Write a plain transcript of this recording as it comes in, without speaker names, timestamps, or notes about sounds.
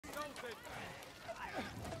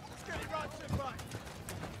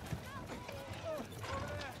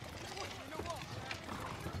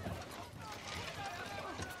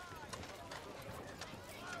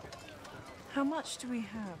much do we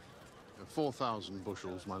have? 4,000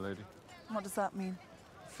 bushels, my lady. What does that mean?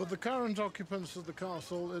 For the current occupants of the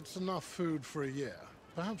castle, it's enough food for a year,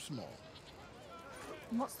 perhaps more.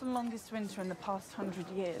 And what's the longest winter in the past 100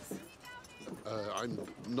 years? I'm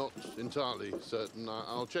not entirely certain.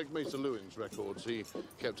 I'll check Maester Lewin's records. He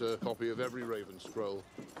kept a copy of every Raven scroll.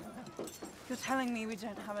 You're telling me we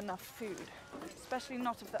don't have enough food, especially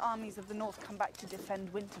not if the armies of the north come back to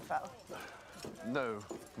defend Winterfell. No,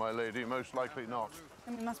 my lady, most likely not.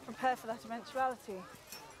 And we must prepare for that eventuality.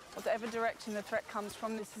 Whatever direction the threat comes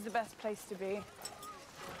from, this is the best place to be.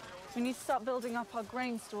 We need to start building up our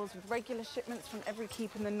grain stores with regular shipments from every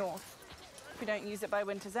keep in the north. If we don't use it by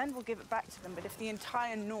winter's end, we'll give it back to them. But if the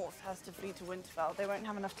entire north has to flee to Winterfell, they won't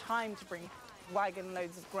have enough time to bring wagon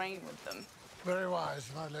loads of grain with them. Very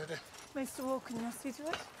wise, my lady. Maester Walken, you'll see to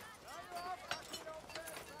it?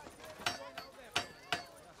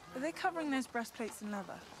 Are they covering those breastplates in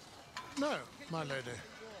leather? No, my lady.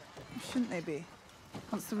 Shouldn't they be?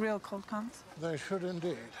 Once the real cold comes? They should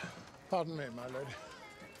indeed. Pardon me, my lady.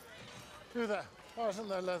 You there, fasten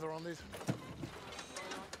their leather on these.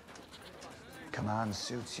 Command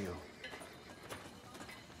suits you.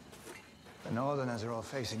 The Northerners are all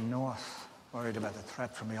facing north, worried about the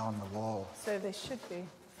threat from beyond the wall. So they should be.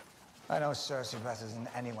 I know Cersei better than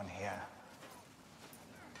anyone here.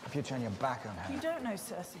 If you turn your back on her... You don't know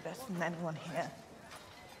Cersei better than anyone here.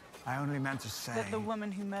 I only meant to say... That the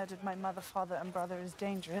woman who murdered my mother, father, and brother is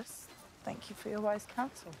dangerous. Thank you for your wise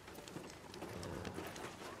counsel.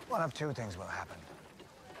 One of two things will happen.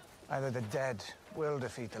 Either the dead will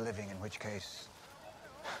defeat the living, in which case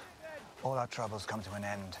all our troubles come to an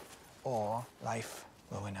end, or life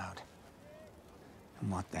will win out.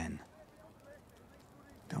 And what then?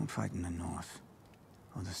 Don't fight in the north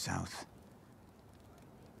or the south.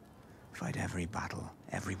 Fight every battle,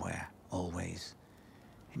 everywhere, always,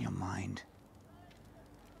 in your mind.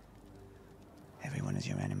 Everyone is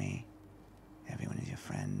your enemy. Everyone is your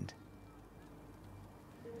friend.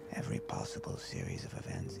 Every possible series of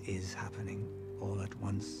events is happening all at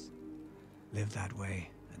once. Live that way,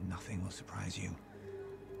 and nothing will surprise you.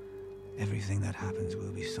 Everything that happens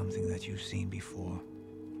will be something that you've seen before.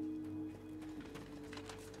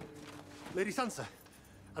 Lady Sansa,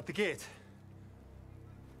 at the gate.